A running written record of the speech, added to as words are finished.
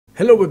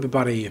Hello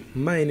everybody,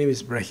 my name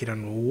is Brahir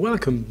and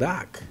welcome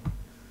back.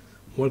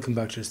 Welcome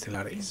back to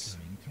Stellaris.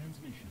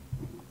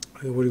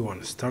 Okay, what do you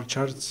want? Star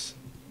charts?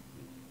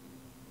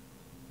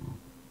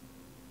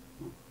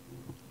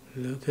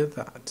 Look at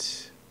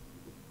that.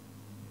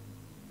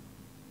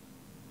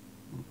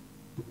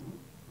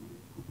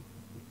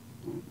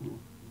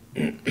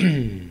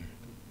 Do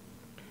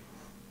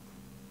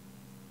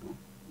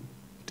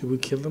we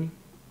kill them?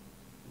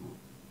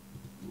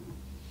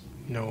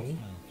 No.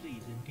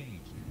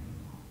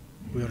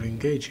 We are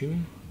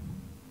engaging.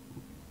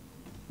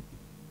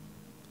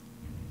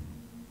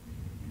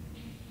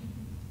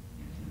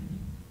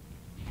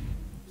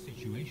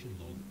 Situation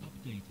log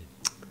updated.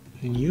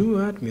 New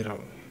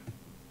admiral.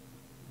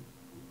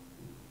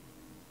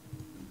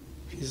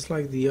 He's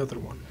like the other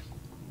one.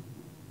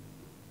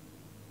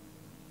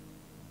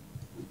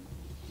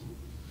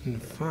 In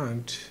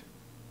fact,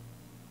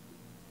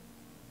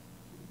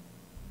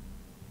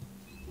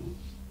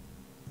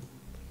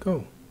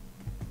 go.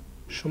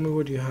 Show me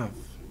what you have.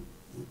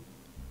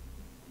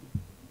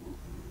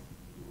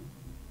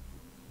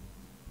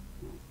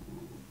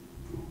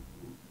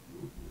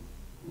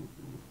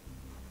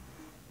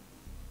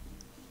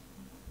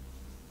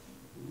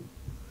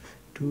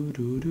 Do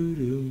do do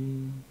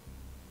do.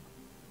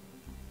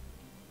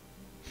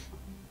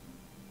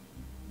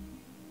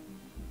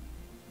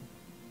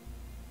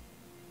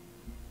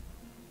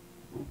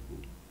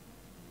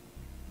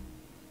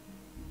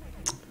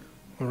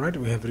 All right,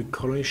 we have a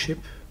colony ship.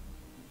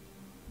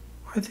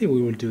 I think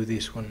we will do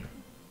this one.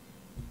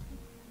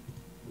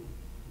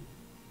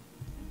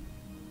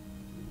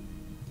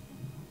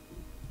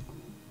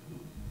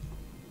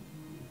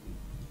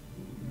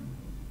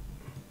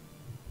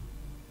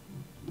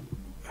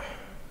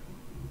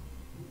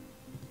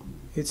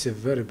 It's a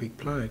very big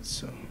planet,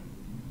 so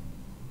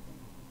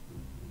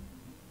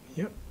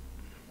yep,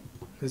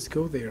 let's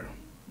go there.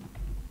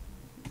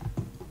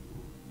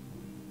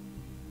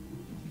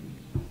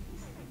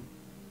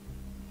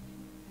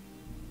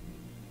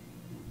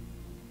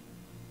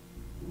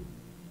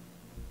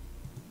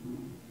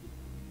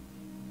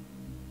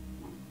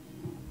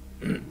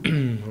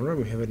 Alright,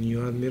 we have a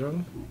new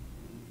admiral.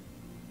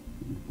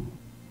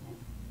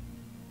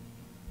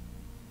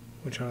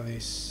 Which are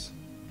these?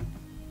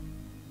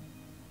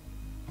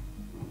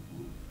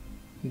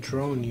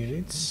 Drone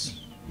units.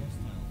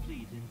 Hostile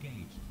fleet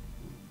engaged.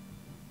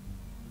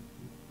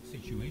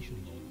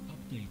 Situation log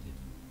updated.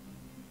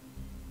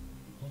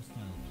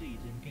 Hostile fleet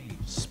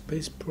engaged.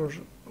 Spaceport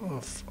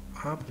of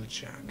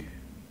Applejack.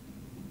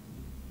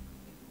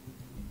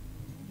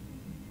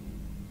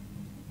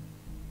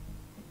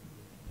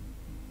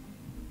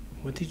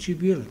 What did you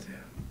build?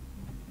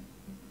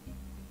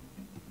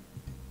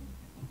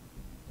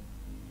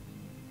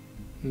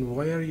 And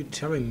why are you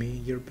telling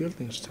me you're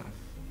building stuff?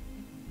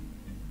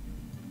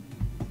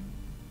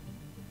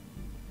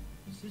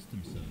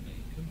 System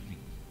survey complete.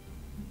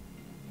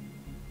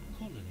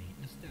 Colony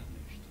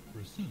established.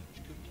 Research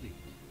complete.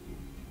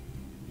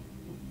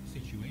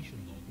 Situation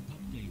log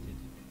updated.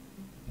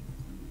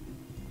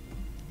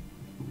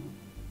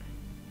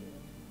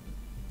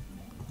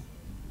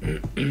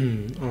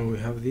 Oh, we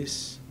have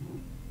this.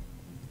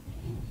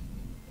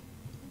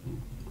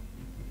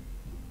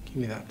 Give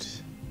me that.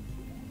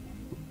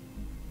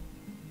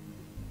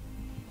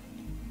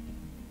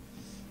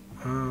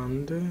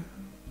 And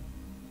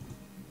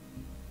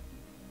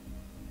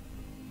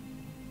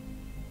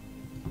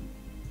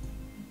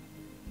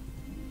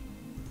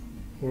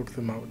work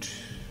them out.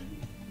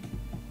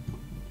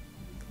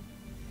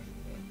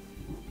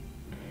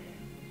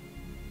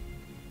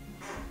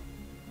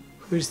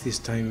 Who is this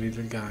tiny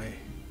little guy?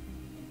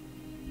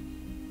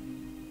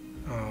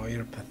 Oh,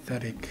 you're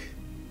pathetic.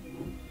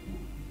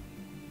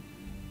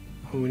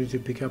 Oh, we need to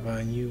pick up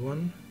a new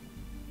one.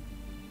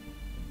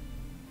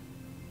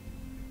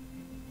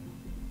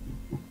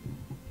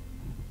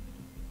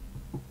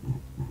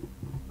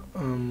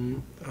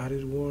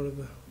 Added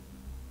word.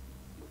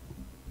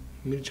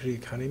 Military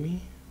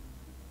Academy.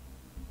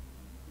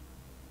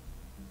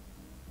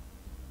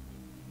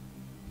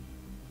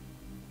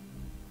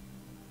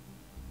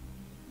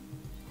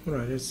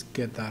 Alright, let's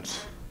get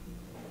that.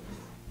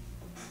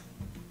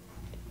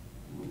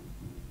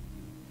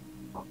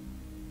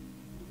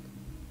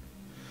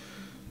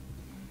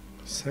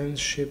 Science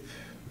ship,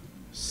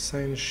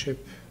 science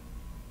ship,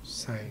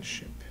 science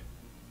ship.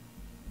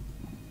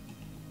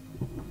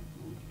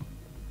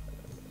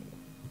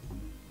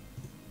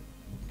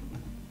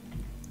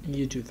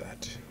 You do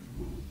that.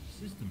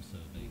 System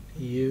survey.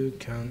 You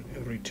can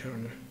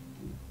return.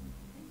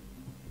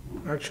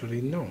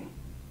 Actually, no.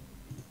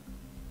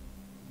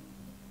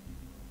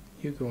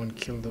 You go and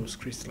kill those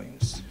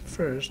crystallines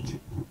first.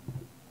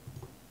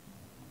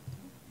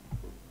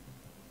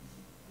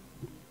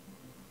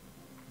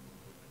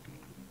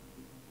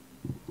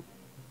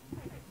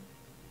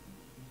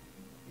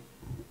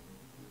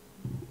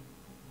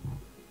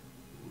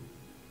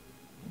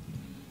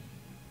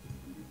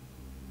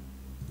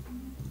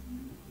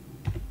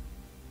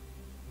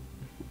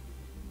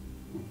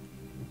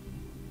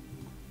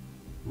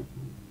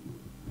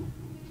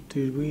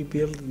 Did we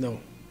build? No.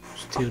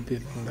 Still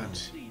building that.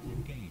 Fleet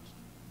engaged.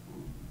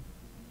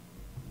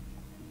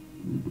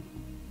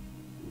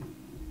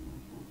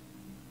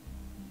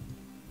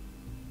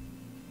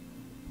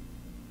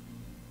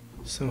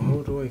 So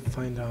how do I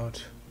find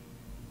out?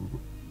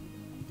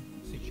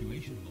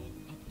 Situation log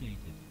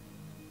updated.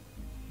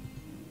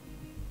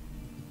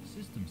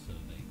 System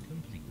survey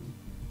complete.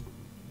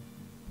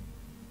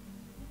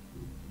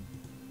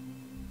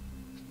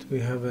 Do we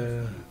have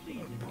a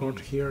port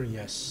here?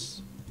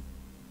 Yes.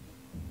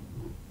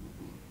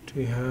 Do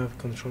we have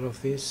control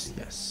of this?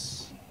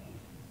 Yes.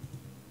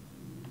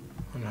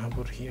 And how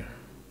about here?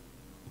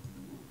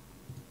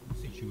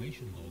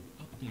 Situation log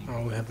updated.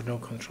 Oh, we have no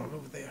control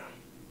over there.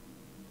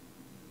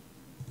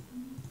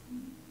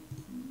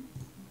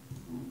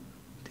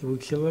 Did we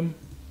kill them?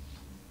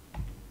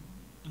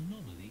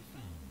 Anomaly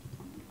found.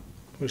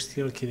 We're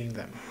still killing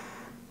them.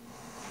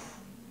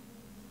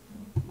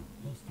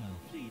 Hostile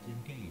fleet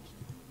engaged.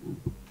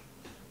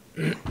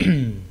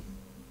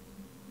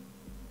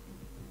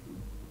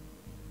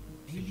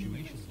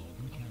 Situation log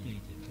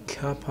updated.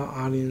 Kappa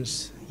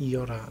aliens,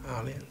 Iota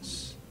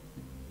aliens.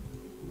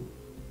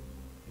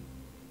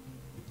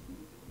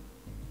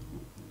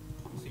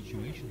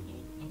 Situation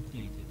log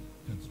updated.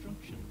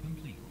 Construction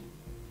complete.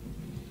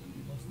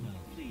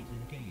 Hostile fleet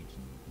engaged.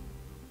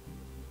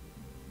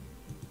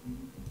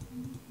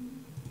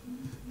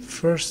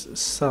 First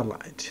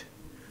satellite.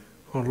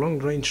 Our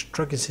long-range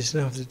tracking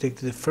system have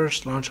detected the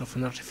first launch of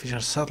an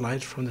artificial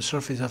satellite from the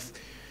surface of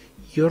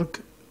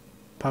York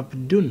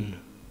Papdun.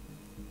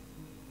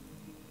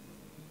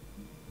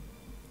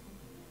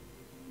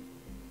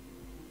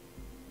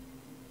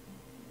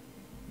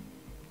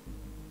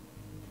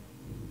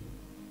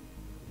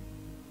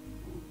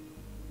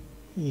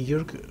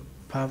 York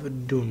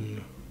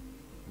Papdun.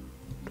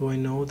 Do I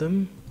know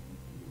them?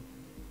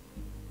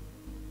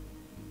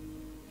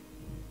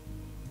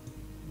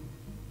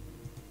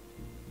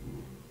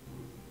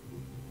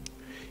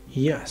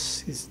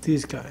 Yes, it's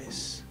these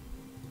guys.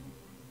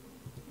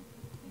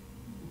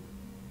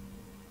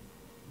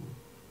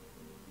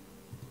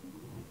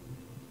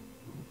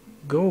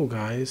 Go,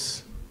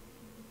 guys.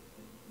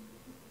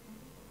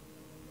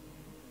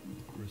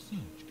 Research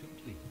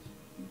complete.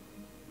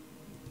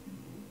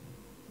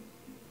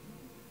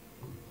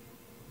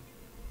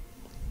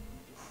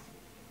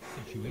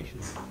 Situation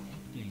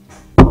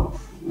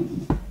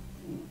updated.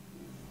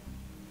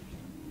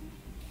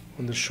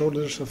 On the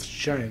shoulders of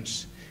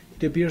giants,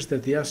 it appears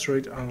that the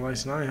asteroid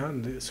lies Naya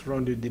and the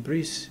surrounding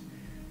debris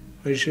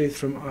originated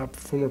from a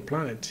former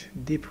planet.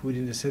 Deep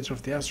within the center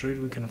of the asteroid,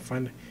 we can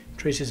find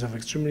traces of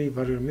extremely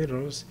valuable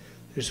minerals.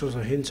 There's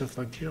also hints of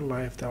bacterial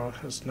life that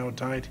has now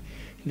died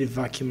in the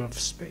vacuum of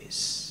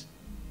space.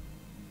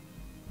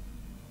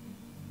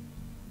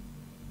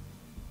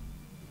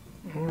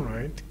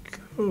 Alright,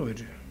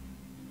 good.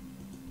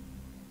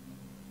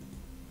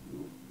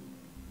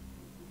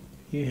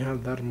 You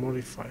have that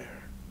modifier.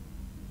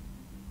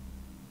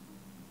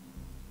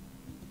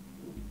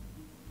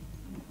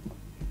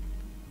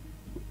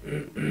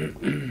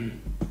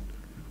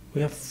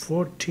 We have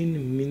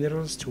 14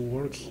 minerals to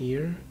work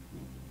here.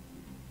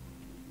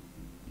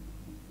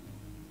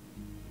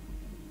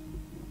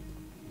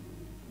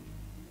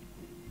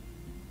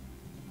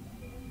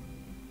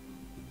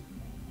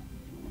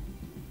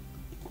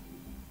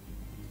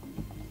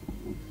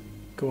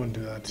 Go and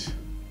do that.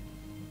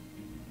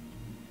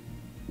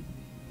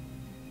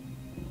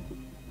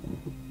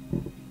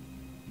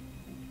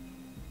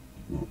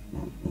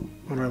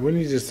 Alright, we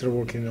need to start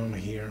working on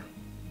here.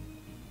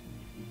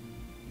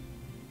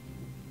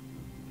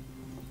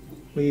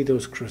 We need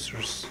those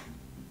cruisers.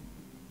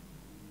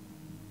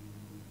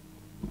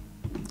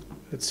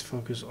 Let's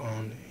focus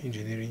on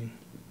engineering.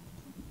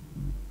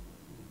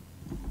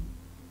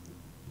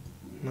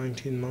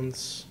 19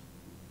 months.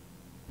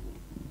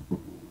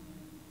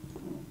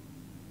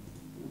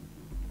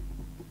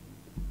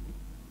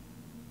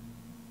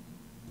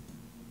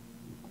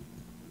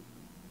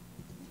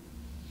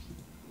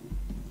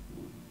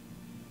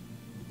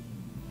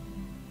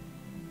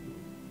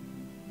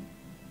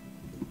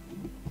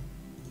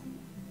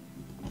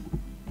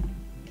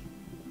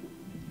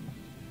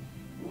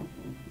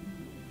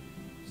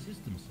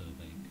 System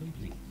survey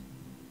complete.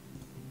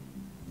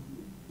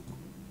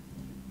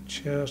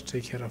 Just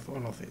take care of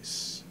all of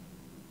this.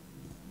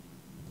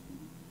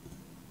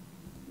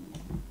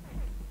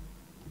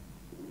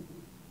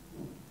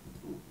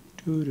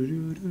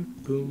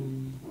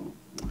 Boom.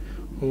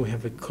 Oh, we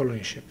have a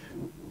colony ship.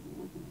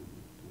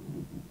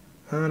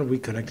 And we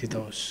connected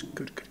those.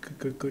 Good, good, good,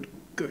 good, good,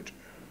 good.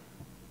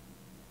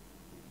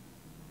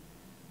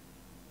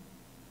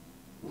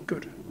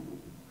 Good.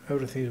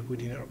 Everything is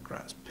within our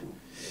grasp.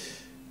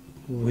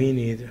 We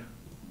need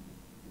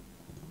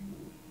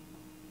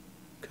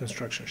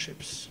construction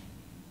ships.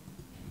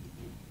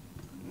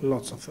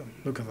 Lots of them.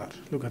 Look at that.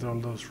 Look at all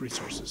those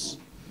resources.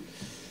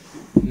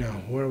 Now,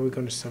 where are we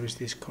going to establish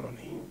this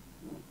colony?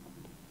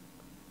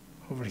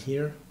 Over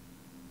here.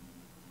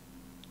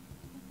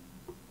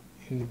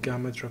 In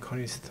Gamma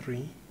Draconis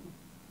 3.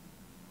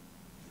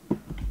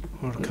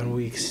 Or can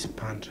we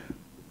expand?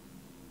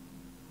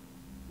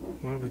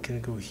 Well, we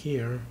can go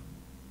here.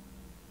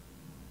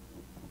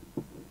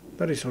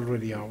 That is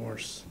already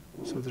ours,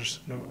 so there's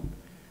no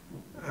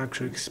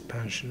actual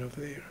expansion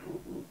over there.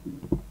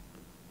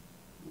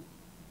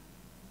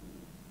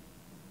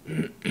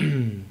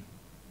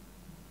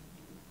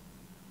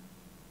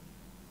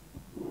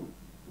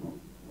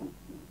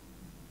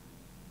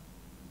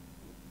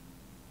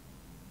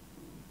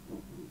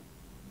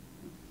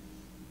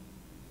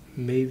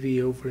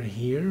 Maybe over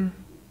here.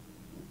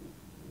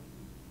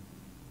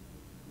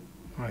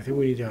 I think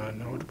we need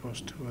an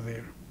outpost over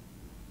there.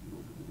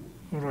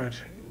 Alright.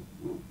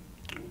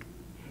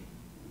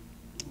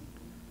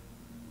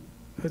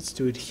 Let's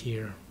do it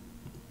here.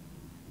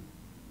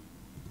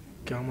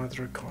 Gamma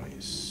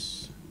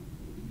Draconis.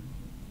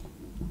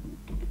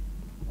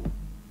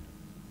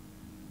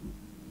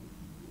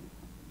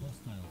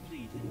 Hostile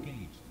fleet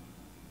engaged.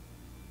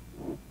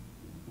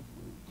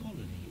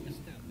 Colony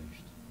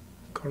established.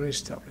 Colony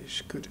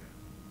established. Good.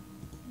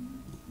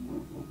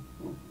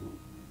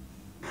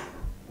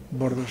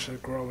 Borders are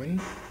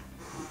growing.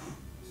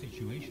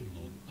 Situation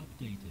log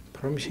updated.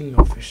 Promising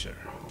officer.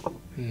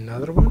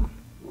 Another one?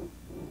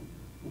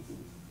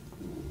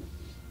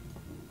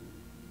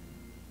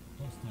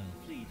 Hostile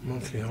fleet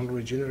Monthly hull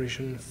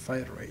regeneration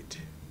fire rate.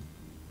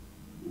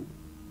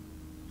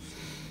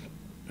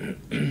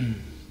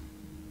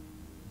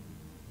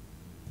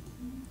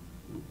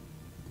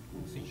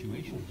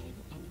 Situation log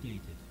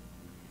updated.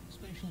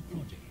 Special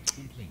project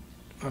complete.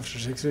 After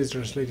successfully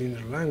translating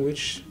the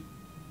language.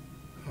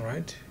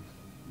 Alright.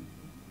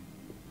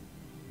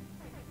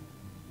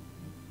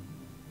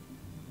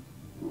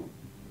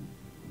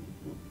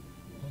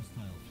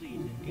 Hostile fleet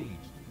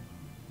engaged.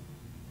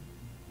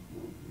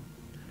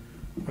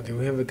 Okay,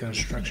 we have a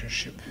construction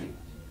ship.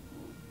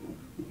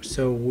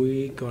 So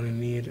we gonna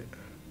need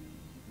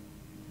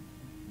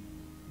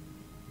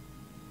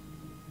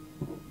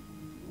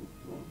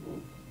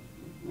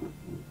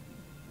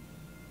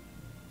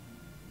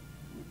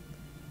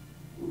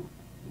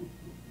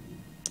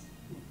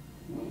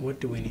what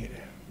do we need?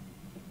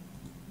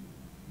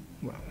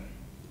 Well,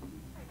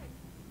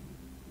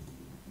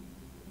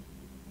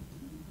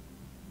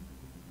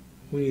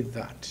 we need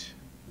that.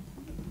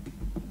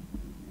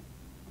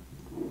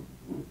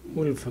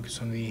 We'll focus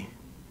on the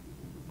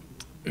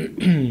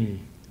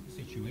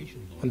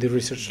Situation log on the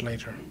research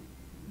later.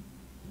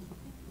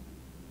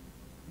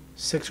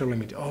 Sector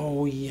limit.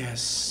 Oh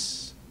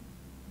yes.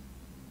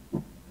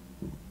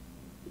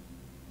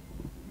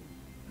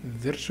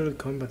 Virtual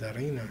combat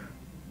arena.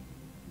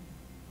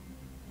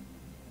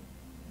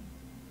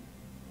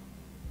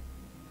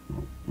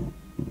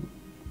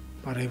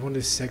 But I want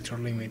a sector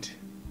limit.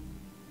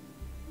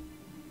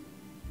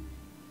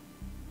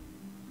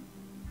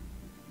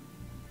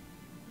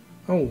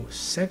 Oh,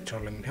 sector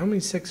limit. How many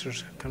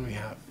sectors can we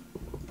have?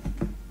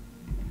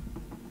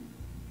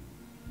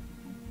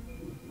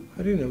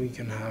 I didn't know we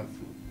can have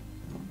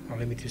a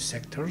limit to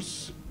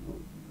sectors.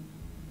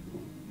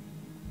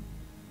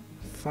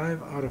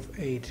 5 out of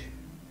 8.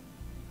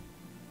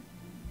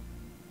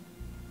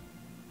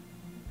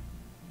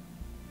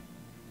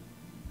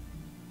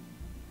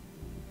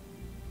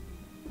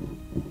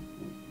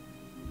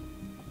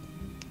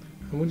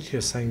 I'm going to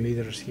assign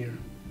leaders here.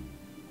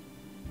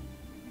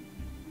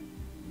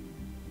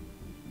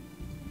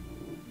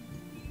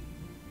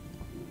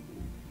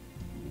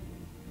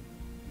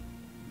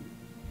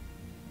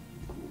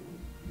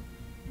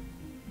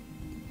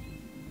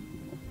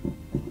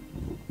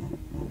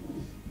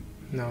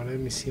 Now let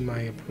me see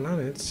my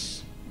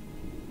planets.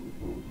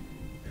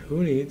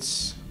 Who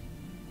needs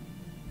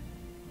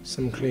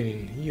some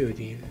cleaning? You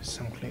need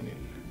some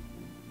cleaning.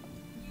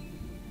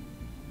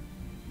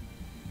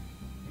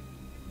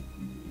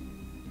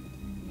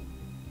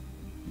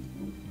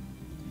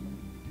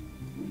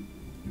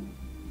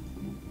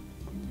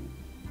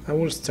 I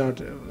will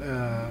start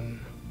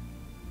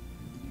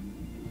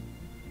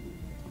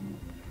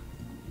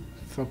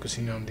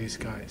focusing on these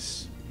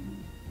guys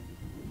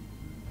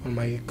on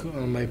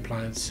my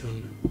planet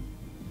soon.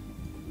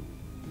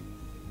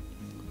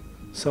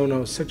 So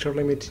no sector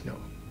limit, no.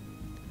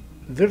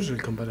 Virtual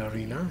combat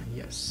arena,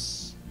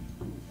 yes.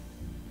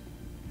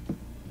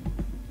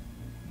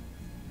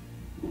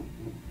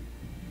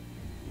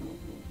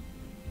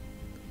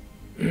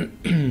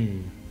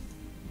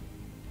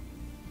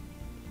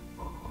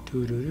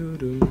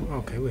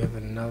 Okay, we have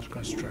another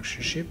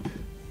construction ship.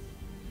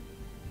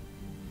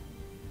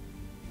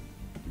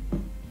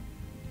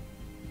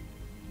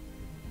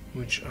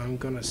 Which I'm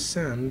gonna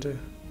send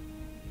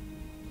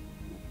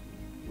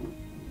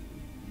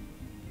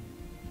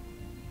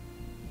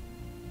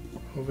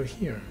over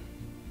here.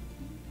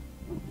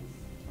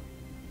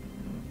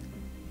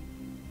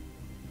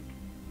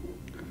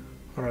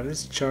 Alright,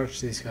 let's charge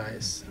these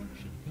guys.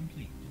 construction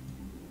complete.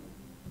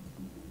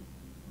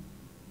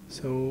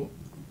 So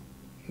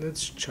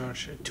let's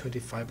charge a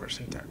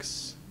 25%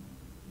 tax.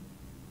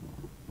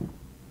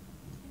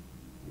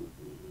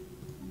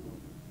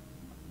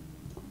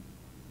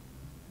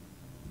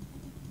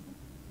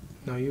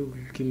 Now you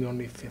give me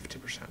only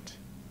 50%.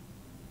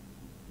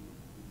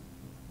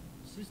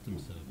 System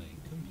survey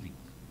complete.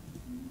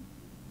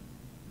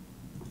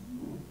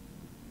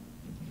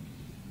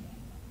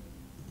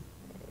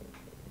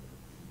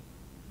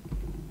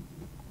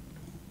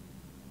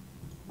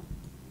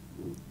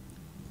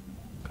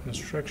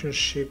 Construction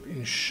ship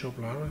in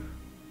Shoblar.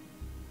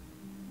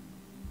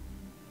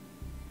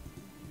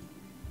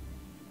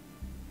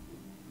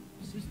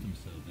 System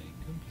survey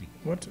complete.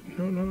 What?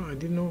 No, I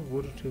didn't know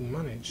what to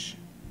manage.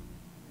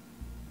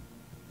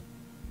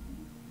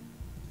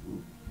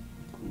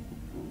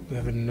 We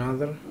have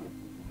another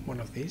one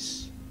of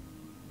these.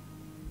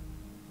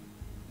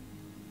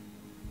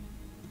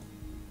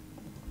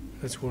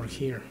 Let's work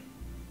here.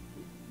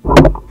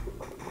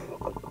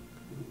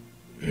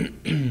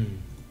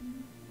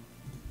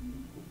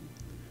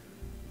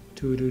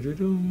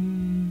 Doo-doo-doo-doo.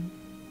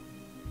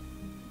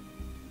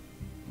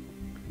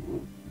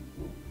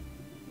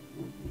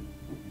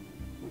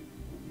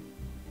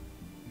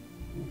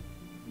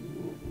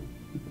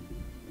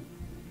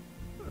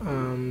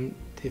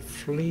 The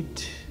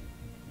fleet,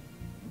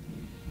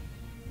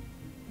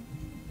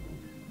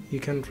 you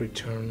can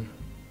return.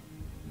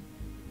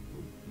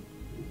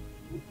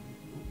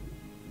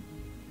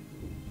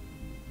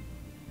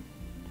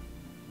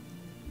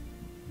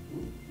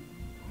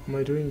 Am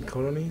I doing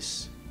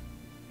colonies?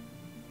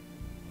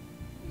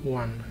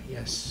 1,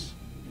 yes.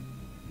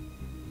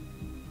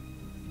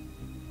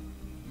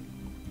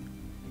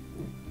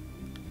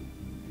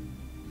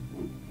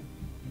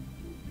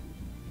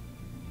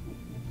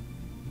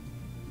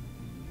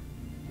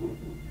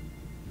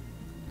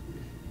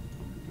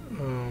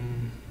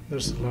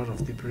 There's a lot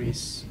of debris.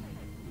 System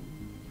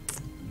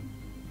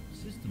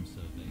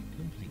survey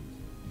complete.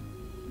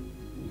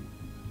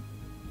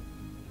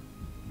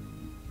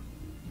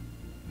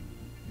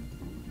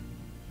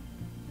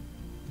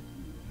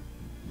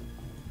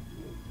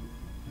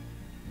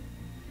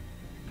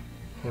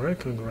 Alright,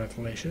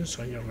 congratulations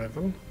on your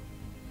level.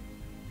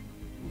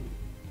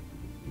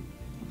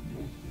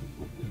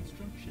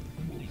 Construction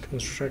complete.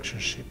 Construction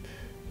ship.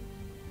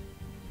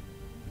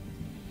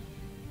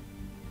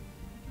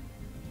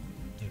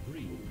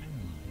 Debris analyzed.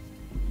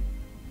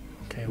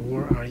 Okay,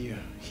 where are you?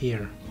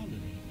 Here.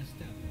 Colony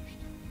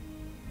established.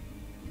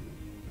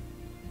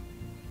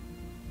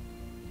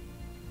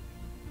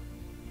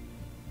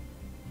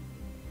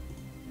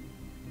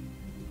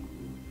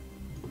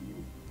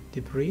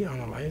 Debris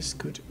analyzed,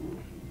 good.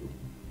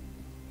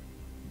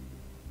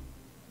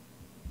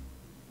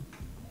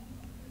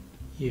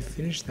 You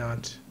finish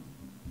that,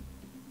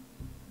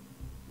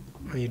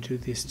 and you do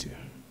this too.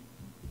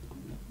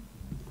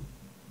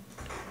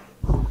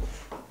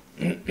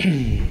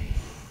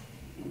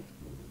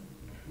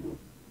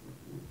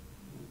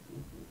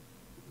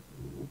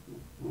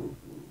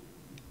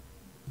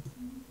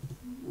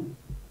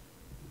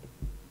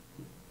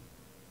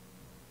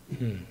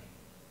 Hmm.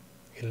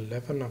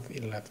 11 of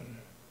 11.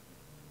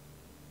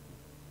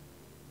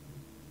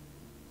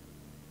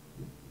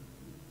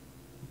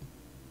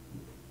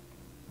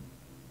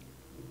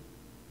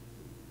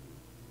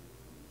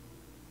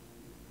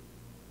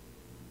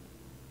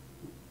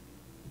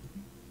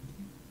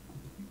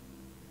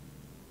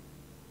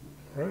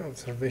 Right,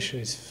 observation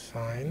is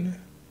fine.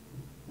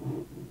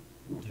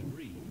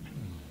 Debris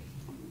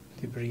analyzed.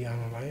 Debris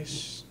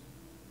analyze.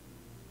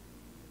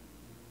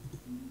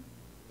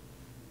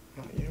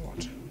 Oh, you know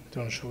what?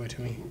 Don't show it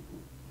to me.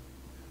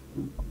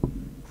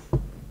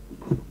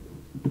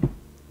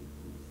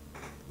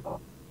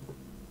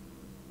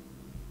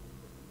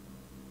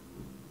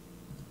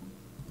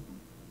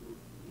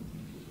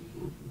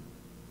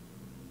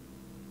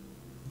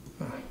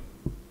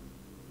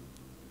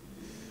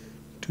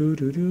 Do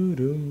do do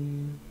do.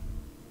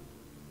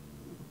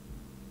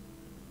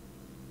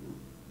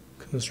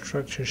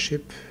 Construction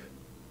ship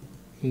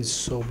in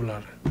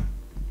Soblar.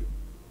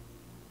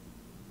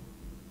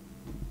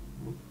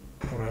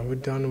 Alright, we're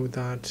done with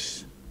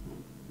that.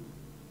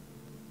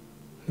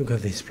 Look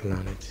at this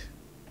planet.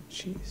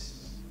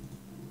 Jeez.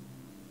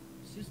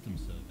 System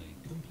survey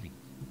complete.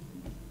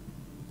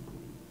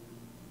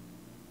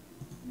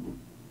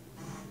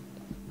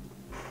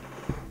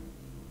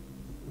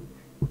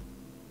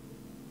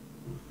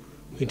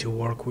 We need to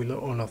work with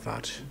all of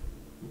that.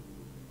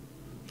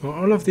 Now,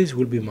 all of this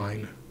will be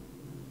mine.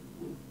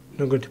 I'm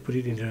not going to put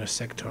it into a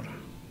sector.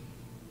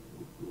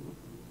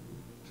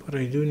 But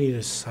I do need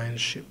a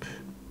science ship.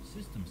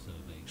 System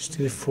survey.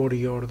 Still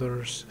 40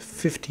 orders,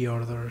 50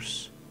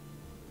 orders.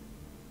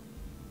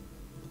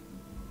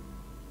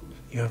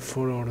 You have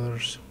 4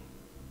 orders.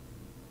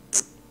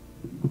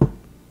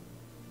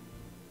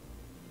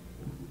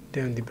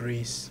 Damn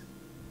debris.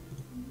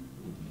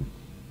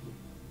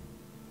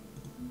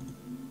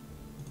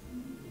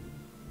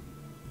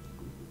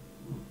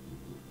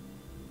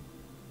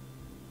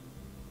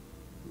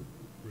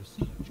 Research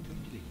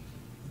complete.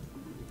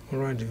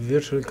 Alright,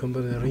 virtual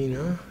combat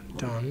arena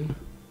done.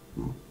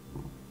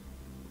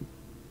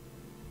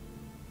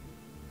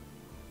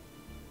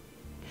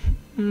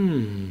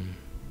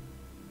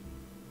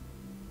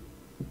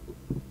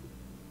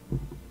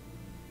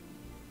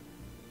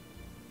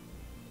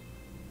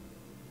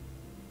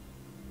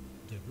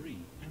 Debris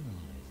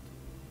analyzed.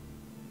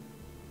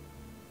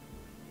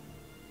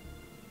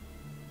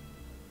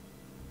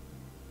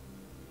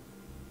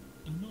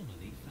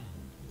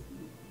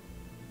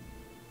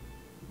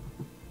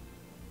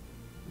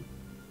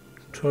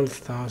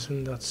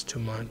 12,000, that's too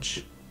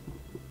much.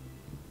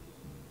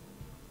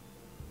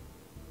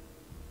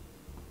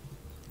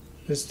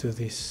 Let's do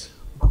this.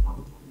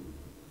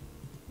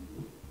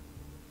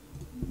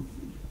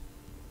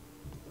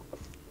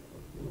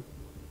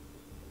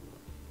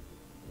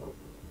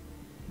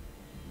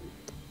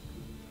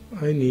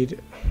 I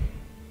need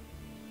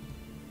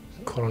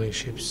colony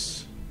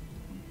ships.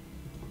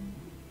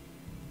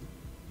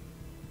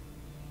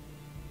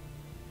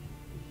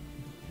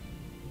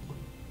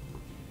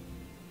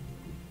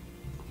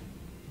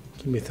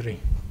 Give me 3.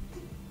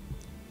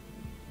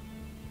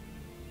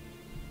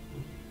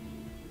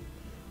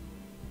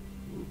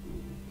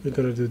 We're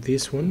gonna do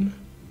this one.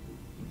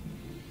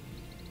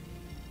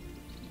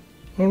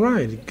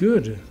 Alright,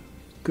 good.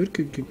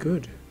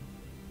 Good.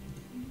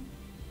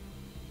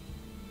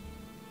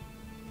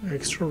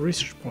 Extra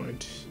research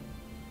point.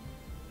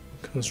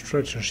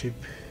 Construction ship.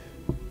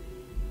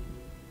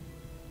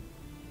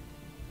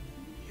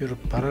 You're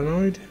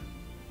paranoid?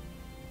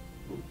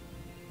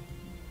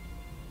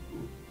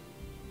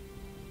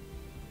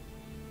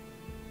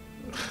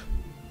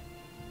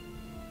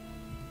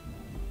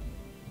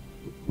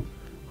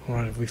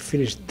 Alright, we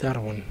finished that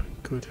one.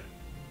 Good.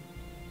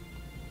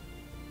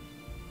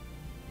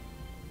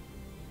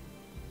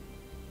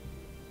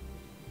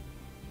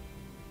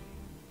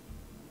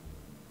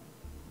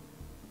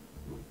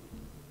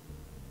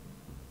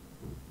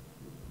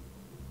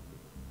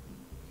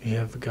 We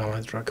have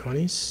Gamma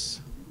Draconis.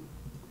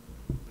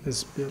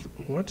 Let's build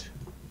what?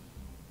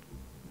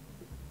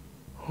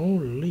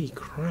 Holy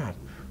crap.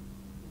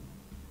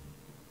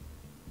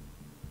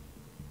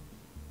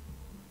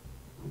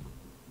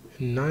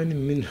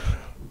 9 minutes.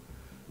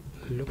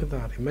 Look at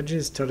that.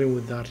 Imagine starting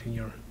with that in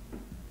your...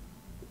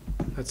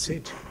 That's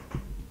it.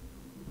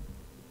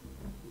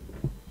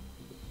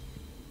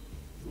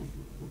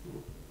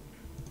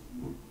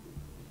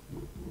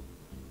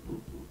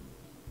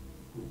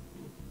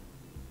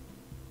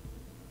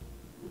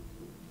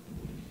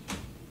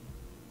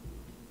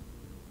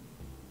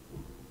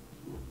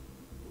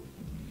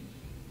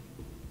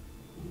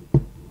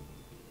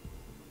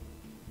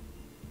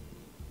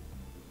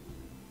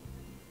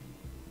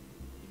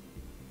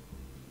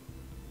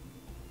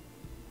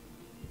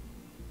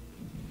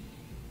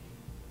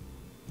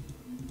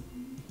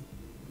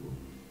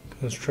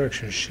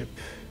 Construction ship.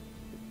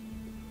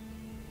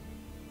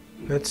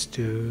 Let's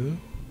do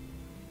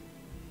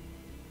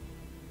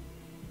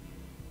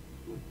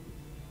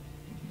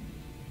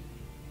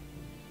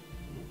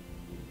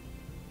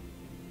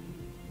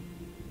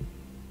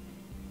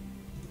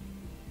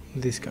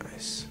these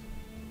guys.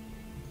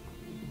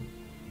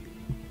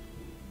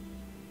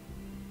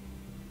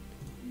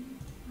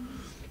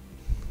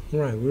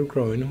 Right, we're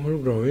growing. Debris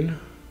analyzed.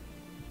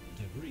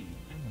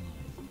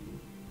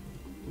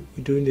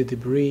 We're doing the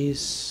debris.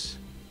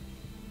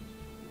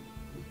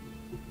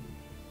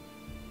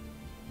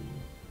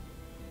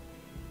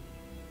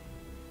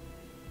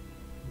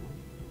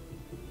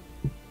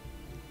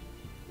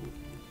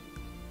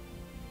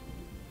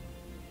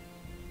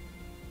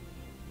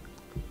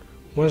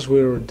 Once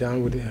we're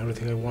done with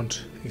everything, I want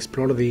to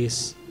explore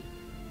these,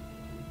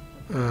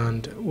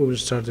 and we will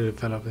start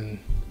developing.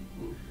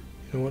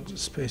 You know what?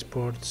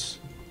 Spaceports.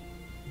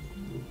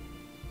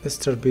 Let's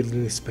start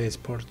building the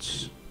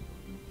spaceports.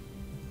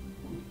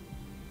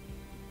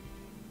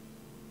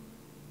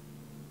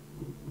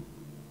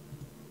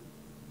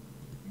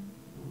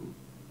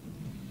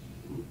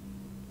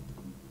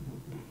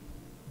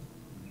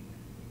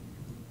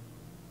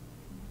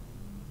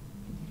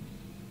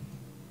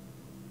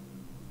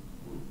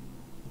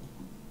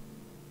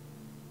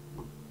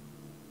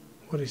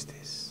 What is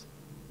this?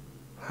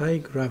 High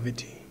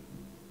gravity.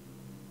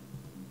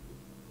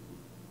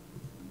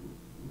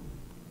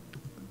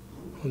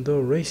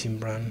 Although racing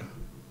brand,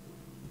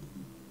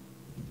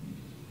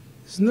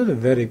 it's not a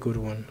very good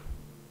one.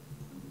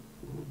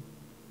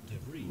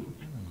 Debris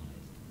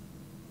analyzed.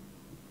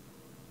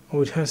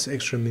 Oh, it has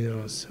extra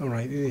minerals.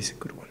 Alright, it is a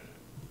good one.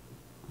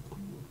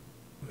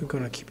 We're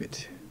gonna keep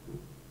it.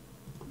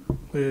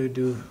 We'll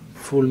do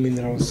full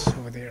minerals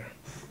over there.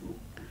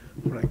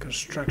 Alright,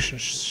 construction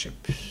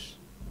ships.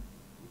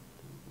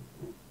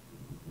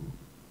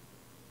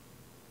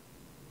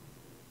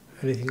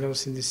 Anything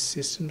else in these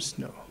systems?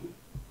 No.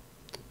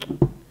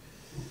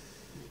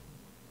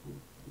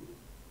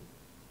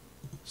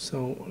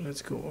 So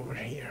let's go over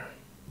here.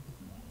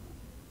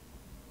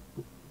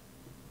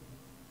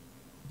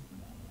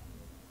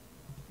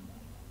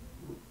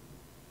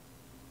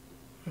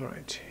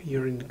 Alright,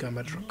 you're in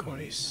Gamma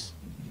Draconis.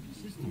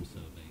 System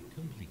survey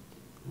complete.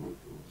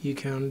 You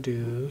can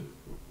do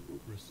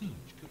Research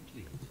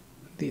complete.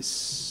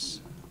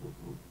 this.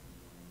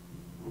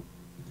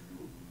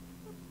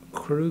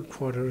 Crew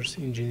quarters,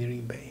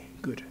 engineering bay.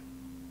 Good.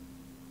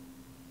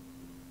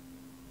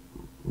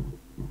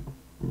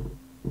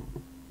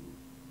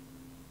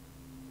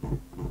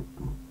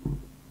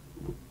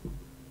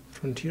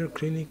 Frontier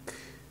clinic.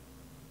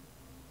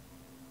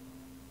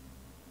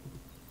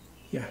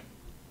 Yeah.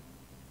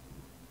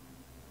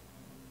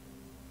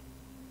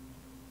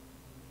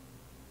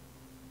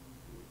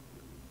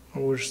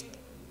 We're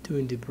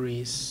Doing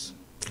debris.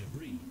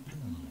 Debris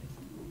analyzed.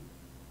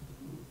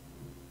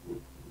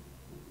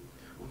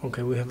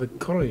 Okay, we have a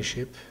colony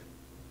ship.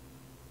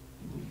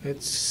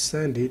 Let's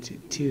send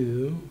it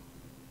to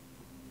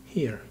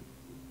here.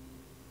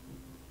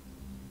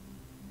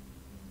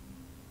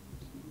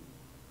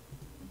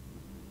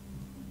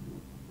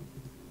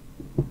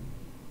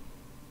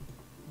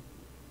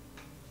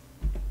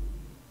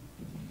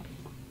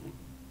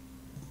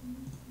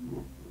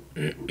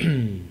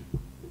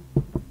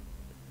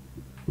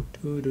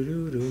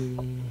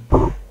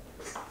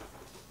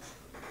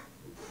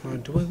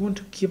 Do I want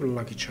to keep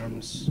Lucky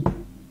Charms?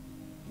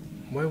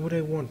 Why would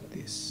I want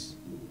this?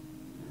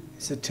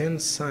 It's a 10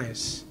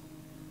 size.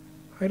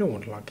 I don't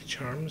want Lucky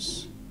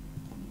Charms.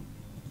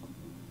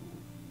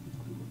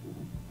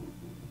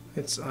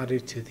 Let's add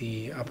it to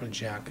the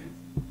Applejack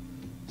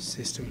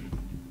system.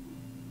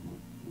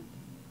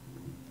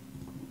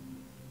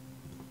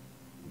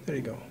 There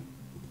you go.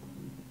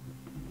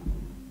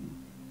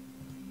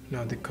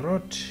 Now the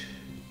Crot,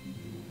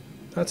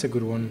 that's a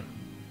good one.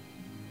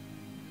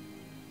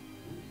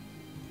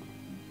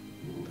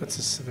 That's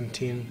a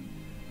 17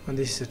 and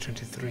this is a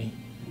 23.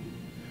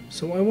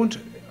 So I want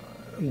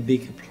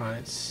big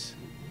planets.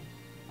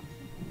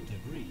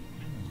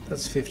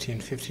 That's 15.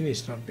 15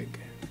 is not big.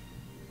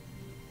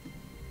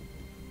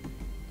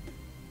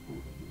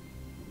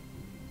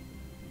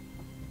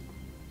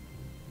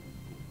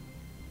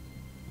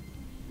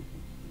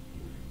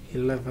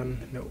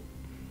 No.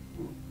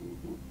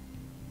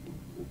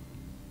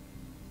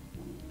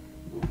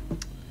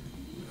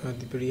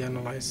 Debris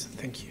analyze,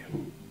 thank you.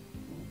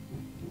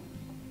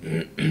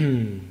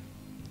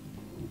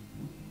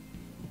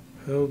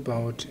 How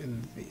about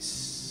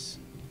this?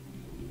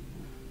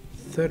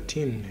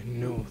 13,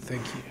 no,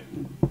 thank you.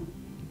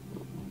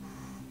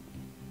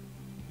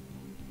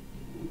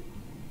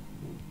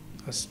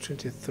 That's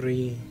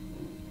 23,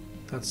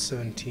 that's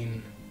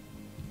 17.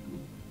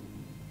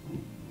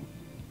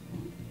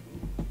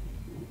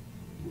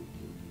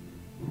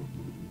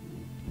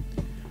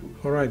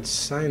 Alright,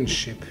 science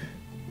ship.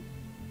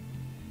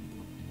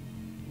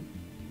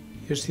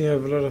 You see, I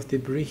have a lot of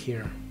debris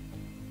here.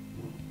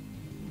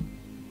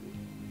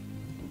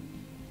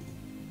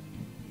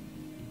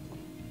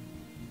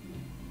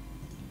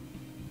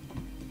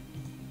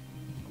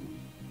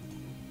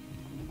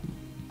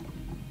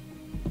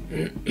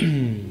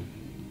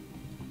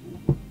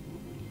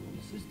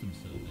 System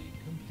survey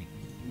complete.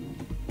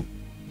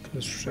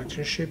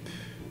 Construction ship.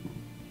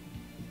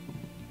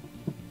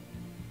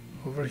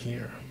 Over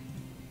here.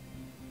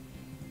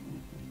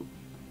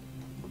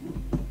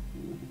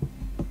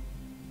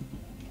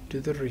 Do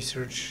the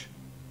research.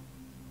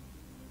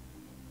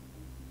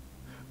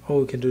 Oh,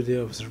 we can do the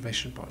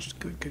observation post.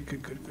 Good.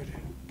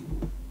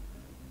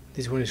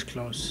 This one is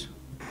close.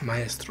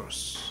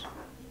 Maestros.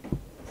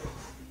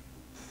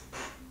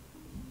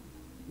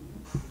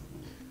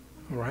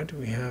 Alright,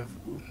 we have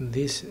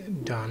this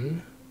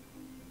done.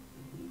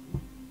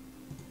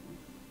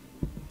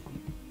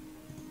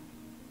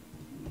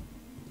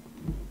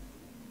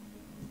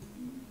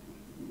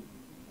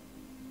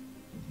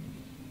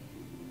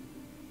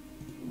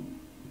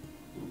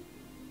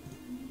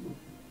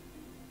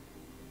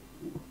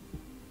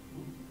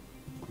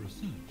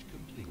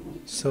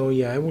 So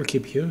yeah, I will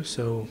keep you,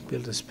 so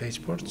build the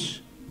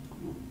spaceports.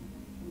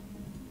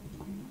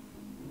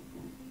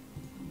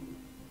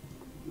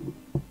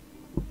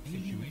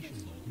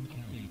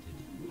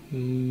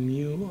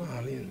 New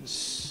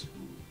aliens.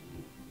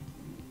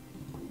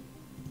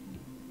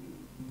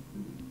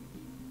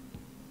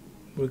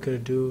 We're gonna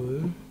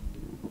do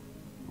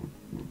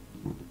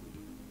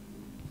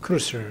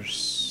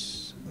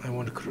cruisers. I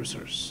want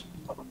cruisers.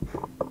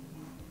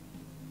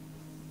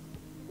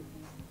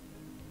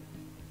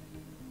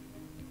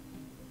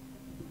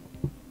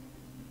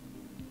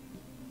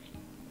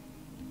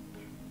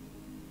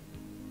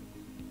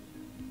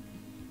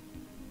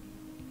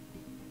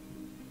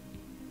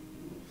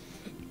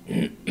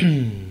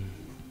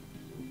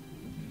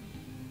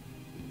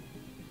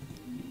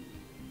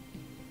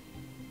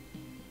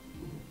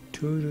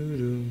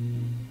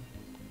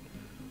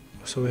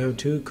 So we have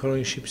 2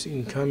 colony ships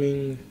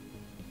incoming.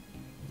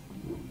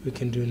 We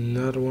can do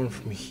another one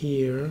from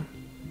here.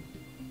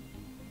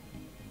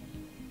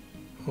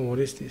 Oh, what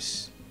is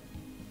this?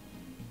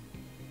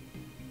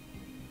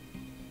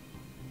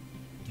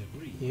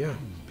 Yeah,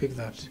 pick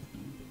that.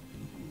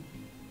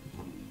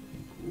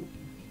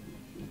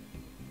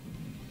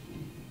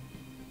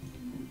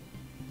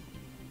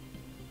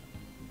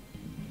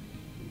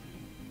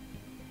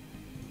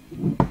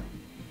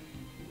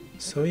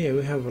 So yeah,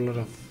 we have a lot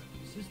of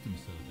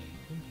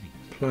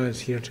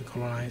planets here to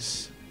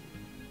colonize.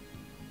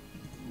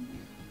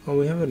 Oh,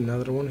 we have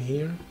another one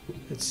here.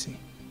 Let's see.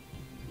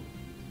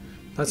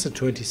 That's a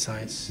 20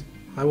 size.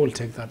 I will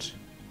take that.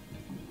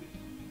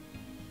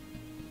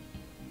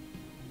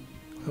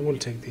 I will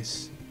take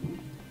this.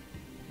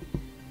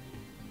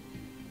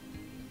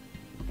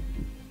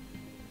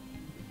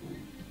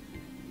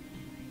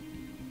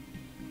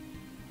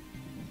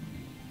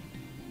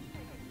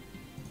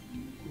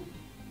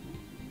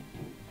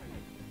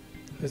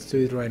 Let's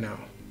do it right now.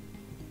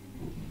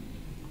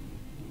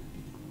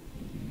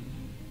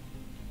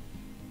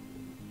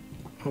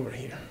 Over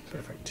here,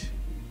 perfect.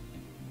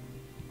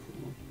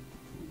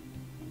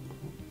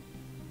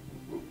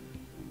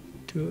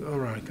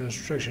 Alright,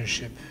 construction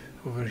ship.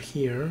 Over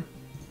here,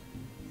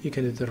 you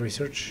can do the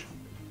research.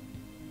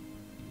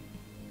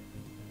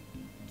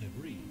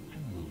 Debris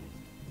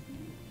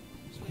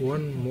analyzed.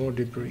 One more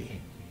debris.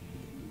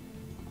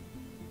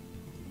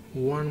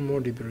 One more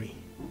debris.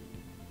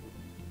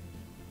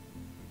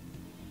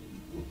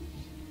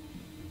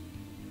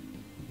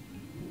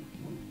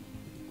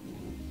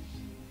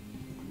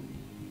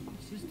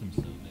 System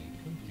survey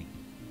complete.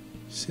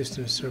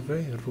 System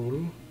survey,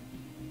 rule.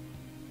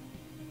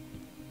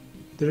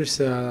 There is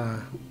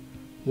a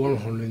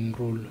wormhole in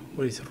rule.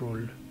 What is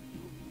rule?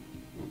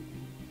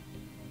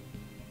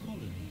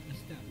 Colony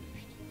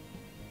established.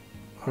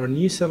 Our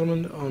new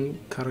settlement on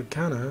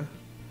Karakana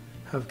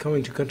have come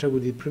into contact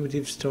with the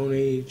primitive Stone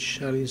Age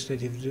aliens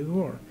native to the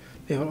war.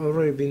 There have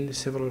already been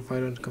several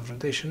violent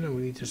confrontations, and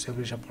we need to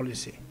establish a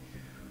policy.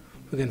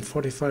 We can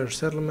fortify our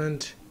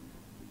settlement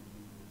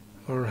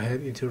or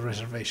head into a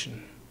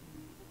reservation.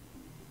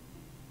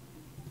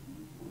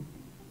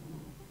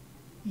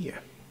 Yeah.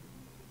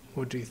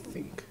 What do you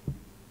think?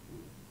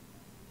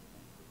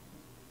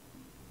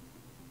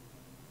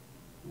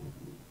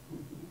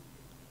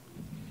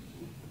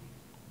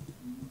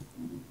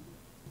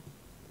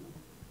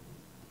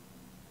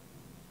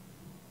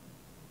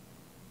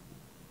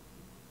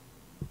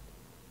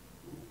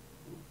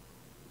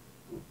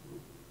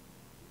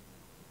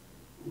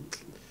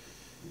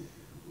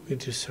 We need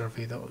to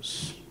survey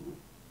those.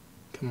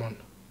 Come on.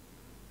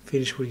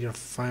 Finish with your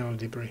final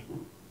debris.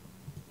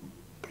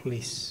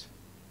 Please.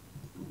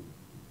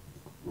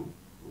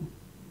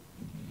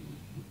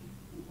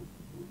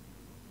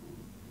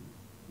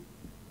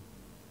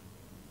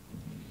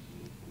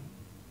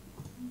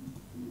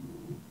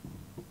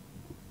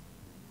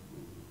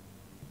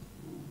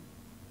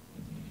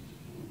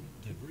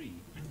 Debris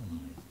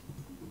analyzed.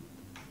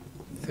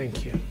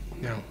 Thank you.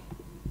 Now,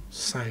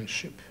 science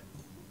ship.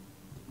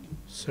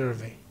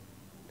 Survey.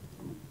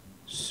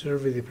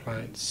 Survey the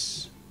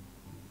planets.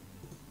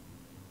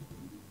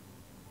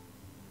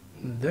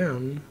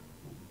 Then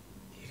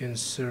you can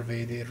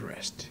survey the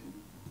rest.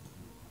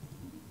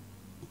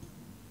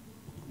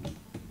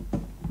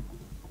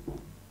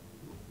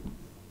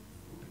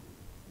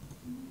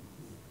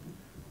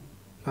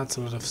 That's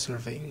a lot of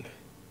surveying.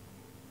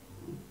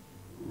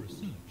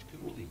 Research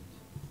complete.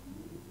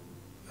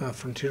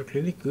 Frontier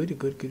clinic,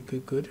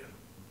 good.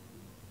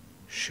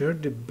 Share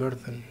the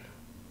burden.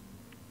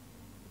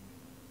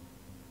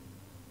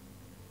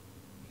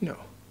 No.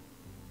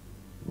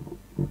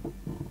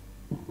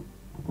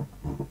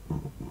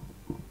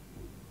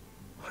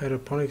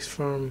 Hydroponics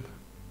farm.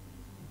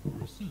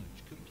 Research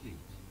complete.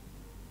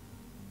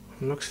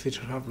 Unlocks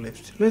feature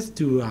uplift. Let's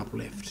do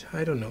uplift.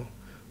 I don't know.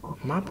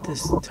 Map the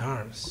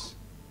stars.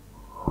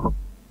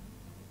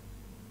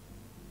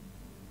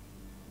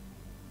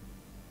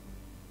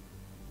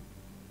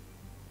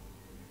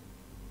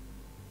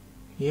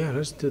 Yeah,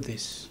 let's do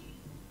this.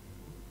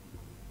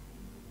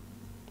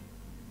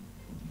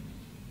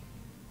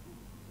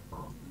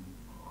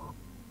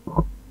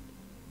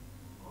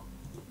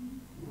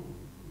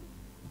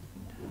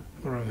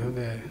 Alright, we have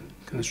a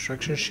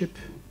construction ship.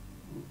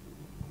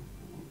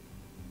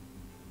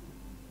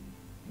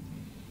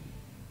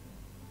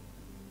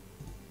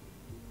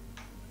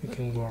 We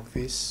can work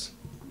this.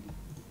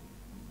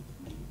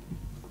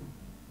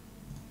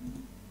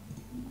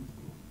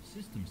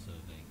 System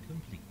survey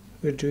complete.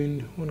 We're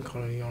doing one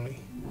colony only.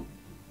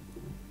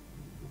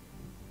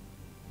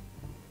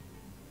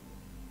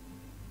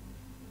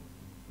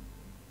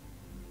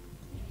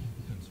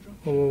 Construction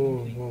Whoa,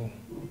 complete. whoa.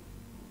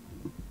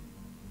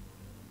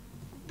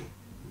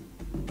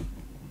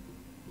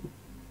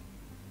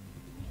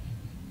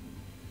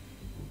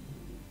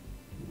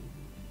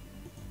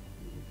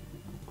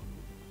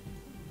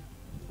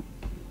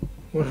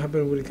 What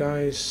happened with the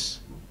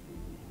guys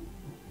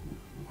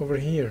over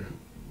here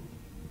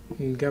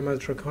in Gamma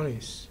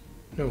Draconis?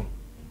 No.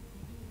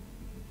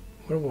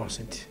 Where was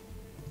it?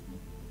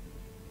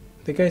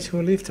 The guys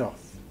who left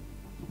off.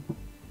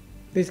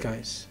 These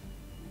guys.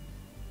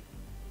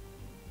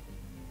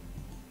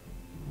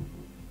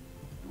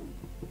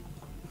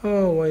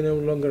 Oh, I no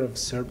longer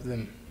observe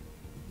them.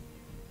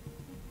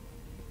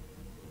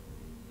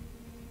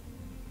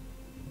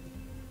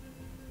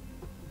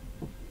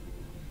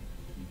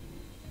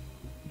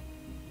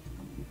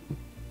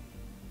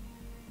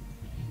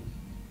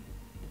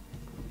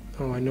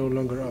 Oh, I no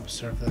longer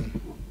observe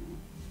them.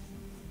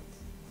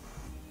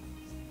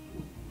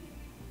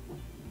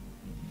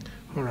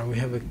 Alright, we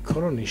have a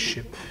colony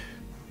ship.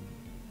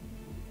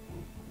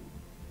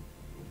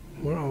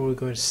 Where are we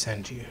going to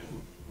send you?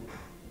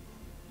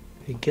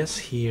 I guess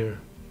here.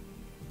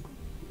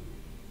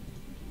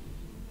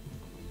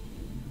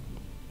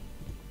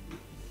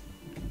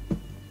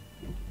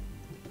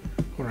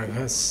 Alright, we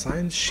have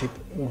science ship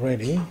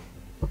ready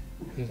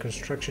and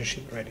construction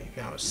ship ready.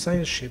 Now,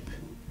 science ship,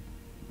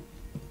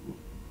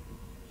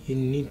 You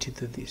need to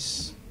do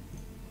this.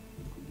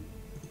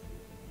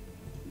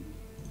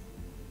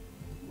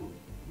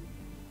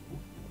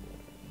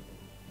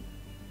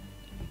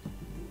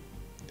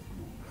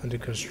 On the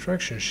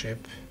construction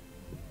ship,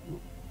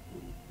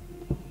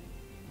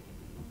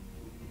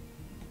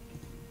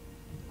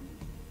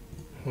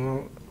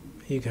 well,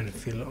 you can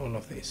fill all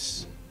of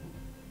this.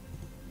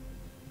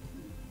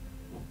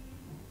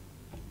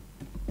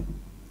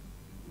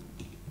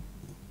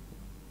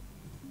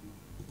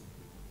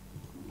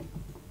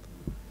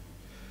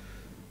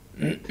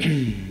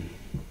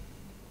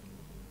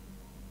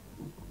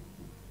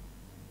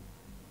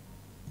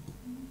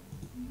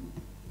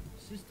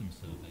 System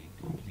survey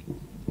complete.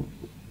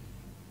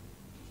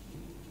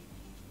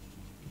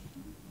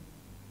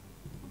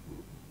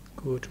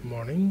 Good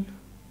morning.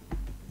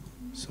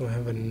 So I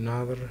have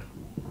another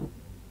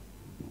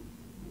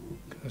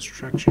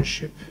construction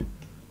ship.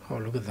 Oh,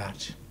 look at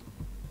that.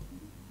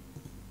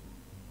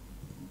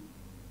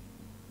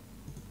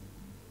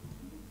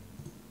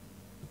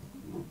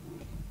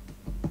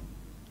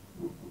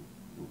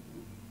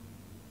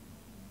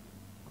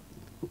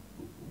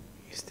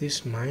 Is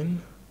this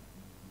mine?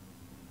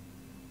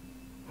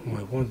 Oh,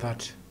 I want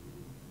that.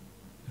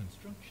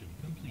 Construction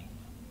complete.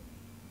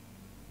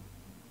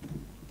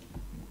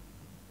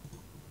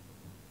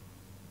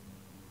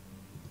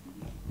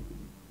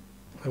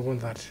 I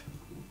want that.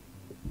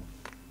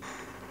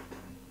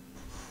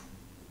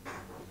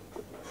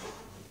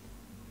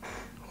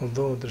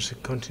 Although there's a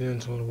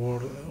continental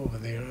war over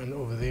there and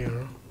over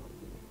there.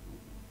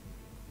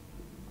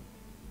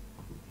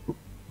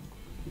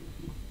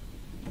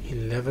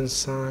 "11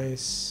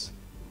 size,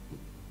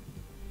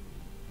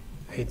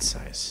 8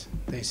 size.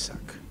 They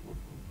suck.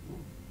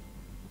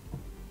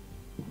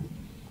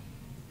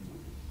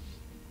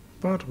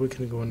 But we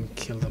can go and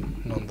kill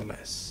them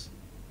nonetheless.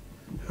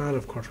 And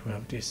of course we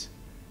have this.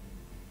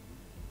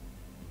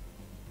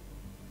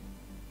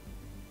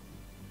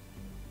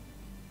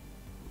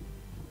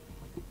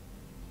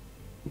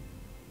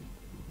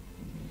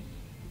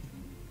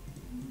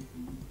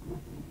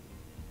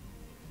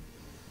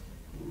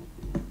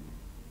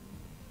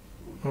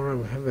 Alright,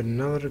 we have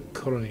another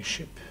colony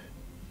ship.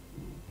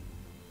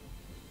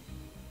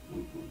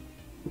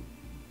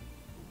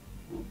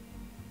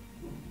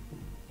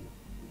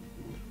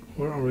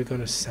 Where are we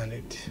gonna send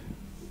it?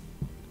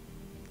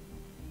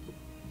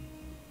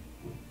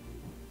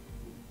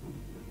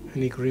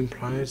 Any green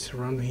planets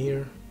around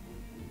here?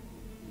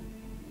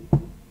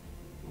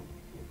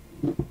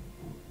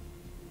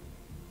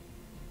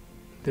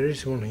 There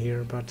is one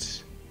here,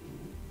 but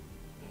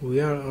we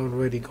are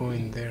already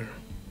going there.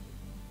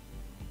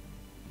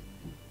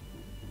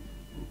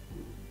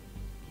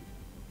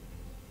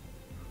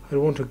 I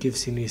want to give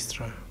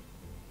Sinistra.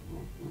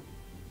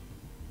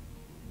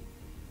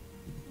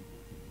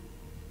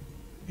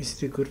 Is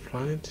it a good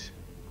planet?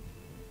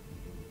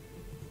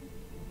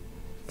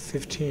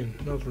 15,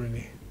 not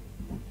really.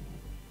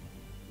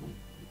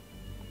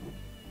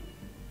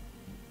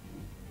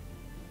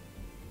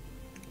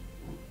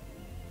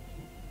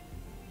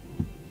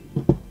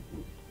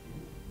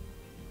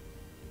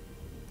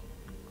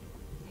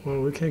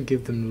 Well, we can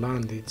give them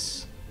land,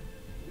 it's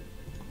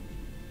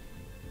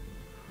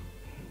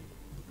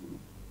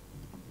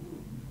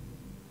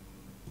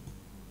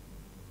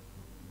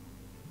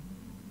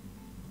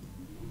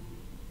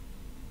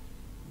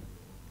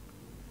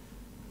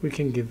we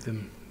can give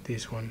them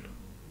this one.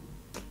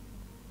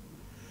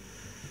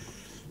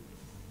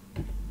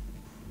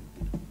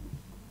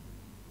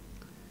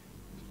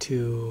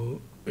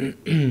 To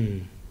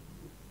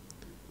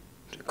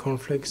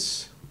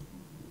conflicts.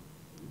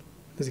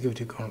 Let's give it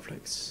to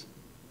conflicts.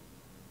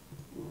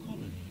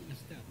 Colony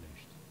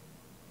established.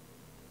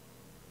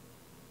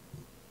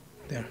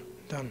 There,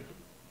 done.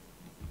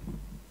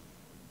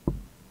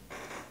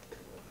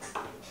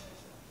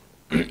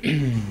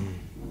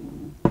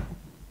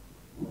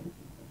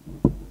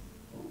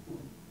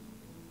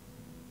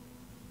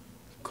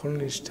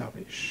 Colony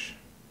establish.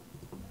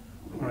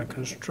 Or a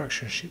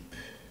construction ship.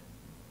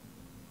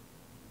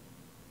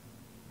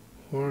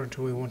 Where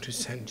do we want to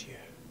send you?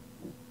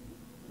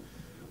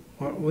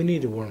 Well, we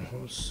need a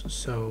wormholes,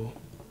 so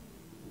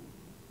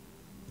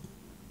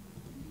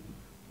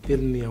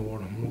build me a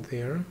wormhole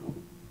there.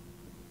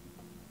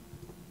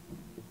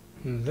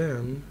 And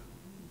then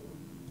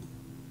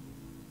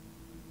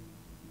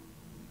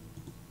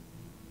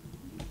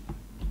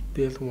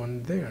build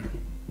one there.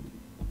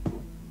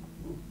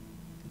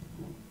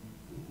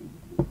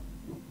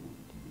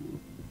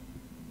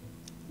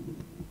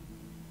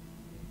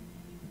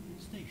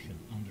 Station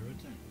under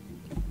attack.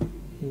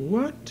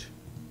 What?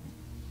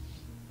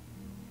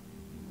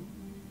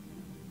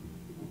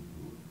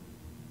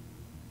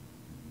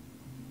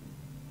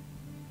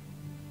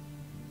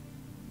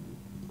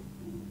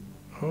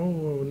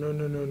 Oh, no,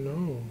 no, no,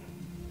 no.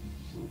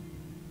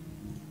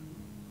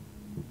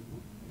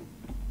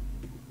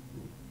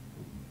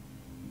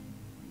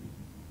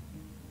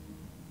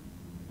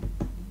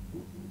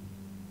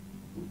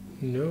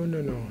 No,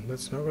 no, no,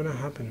 that's not gonna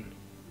happen.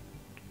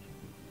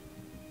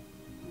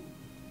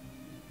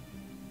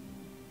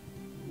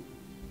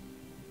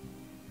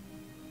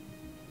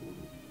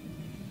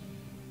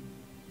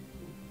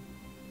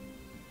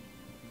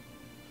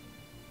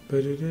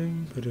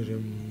 Ba-da-dum,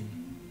 ba-da-dum.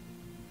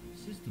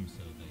 System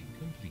survey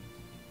complete.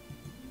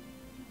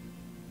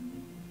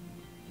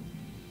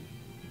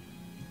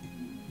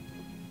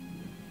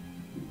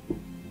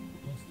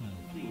 Hostile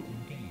fleet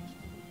engaged.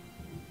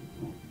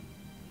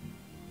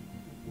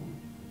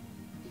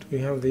 Do we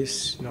have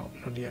this? No,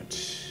 not yet.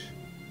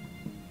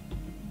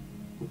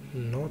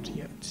 Not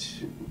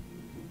yet.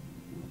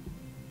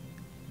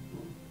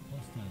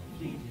 Hostile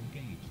fleet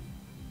engaged.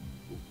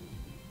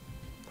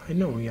 I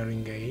know we are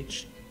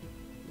engaged.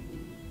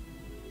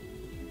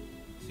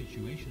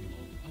 Situation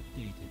log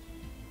updated.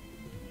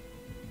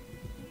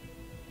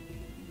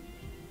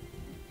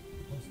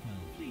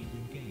 Hostile fleet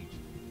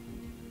engaged.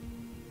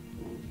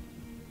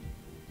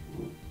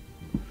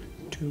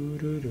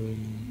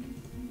 Doo-doo-dum.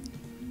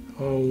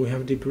 Oh, we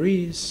have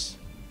debris.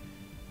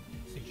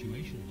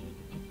 Situation log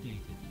updated.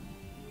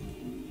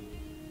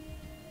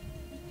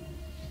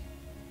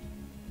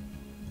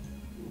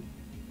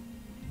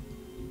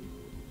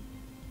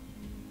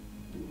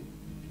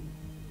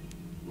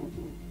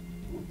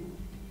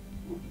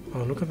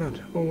 Oh, look at that.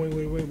 Oh, wait.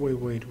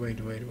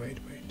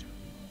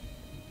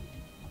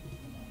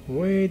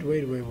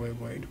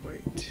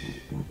 Wait.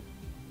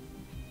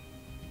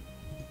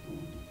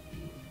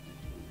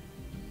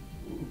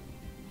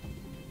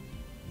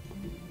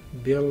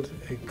 Build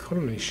a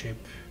colony ship.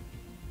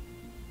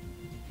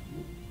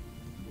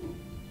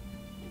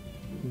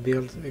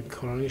 Build a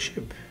colony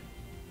ship.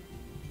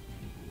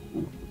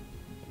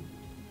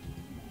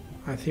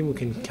 I think we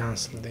can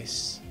cancel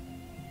this.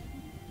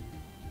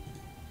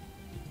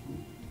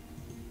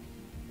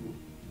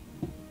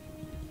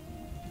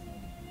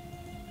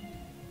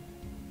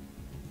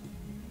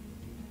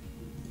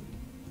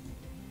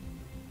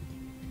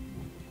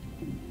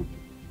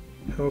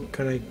 How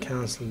can I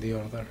cancel the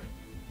order?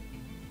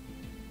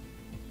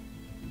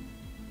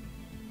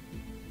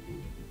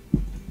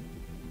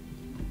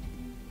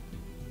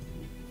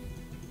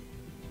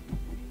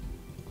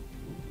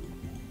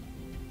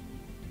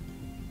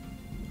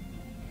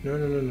 No.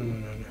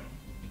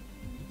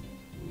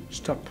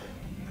 Stop.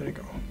 There you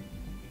go.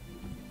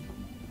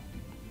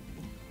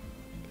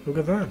 Look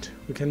at that.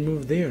 We can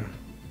move there.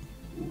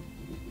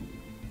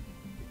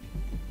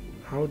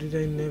 How did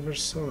I never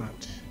saw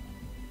that?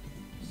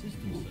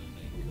 System survey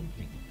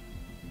complete.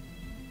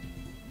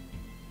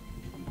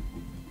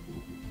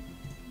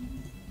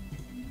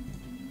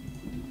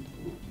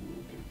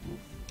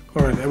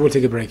 Alright, I will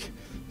take a break.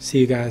 See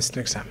you guys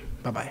next time.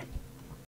 Bye bye.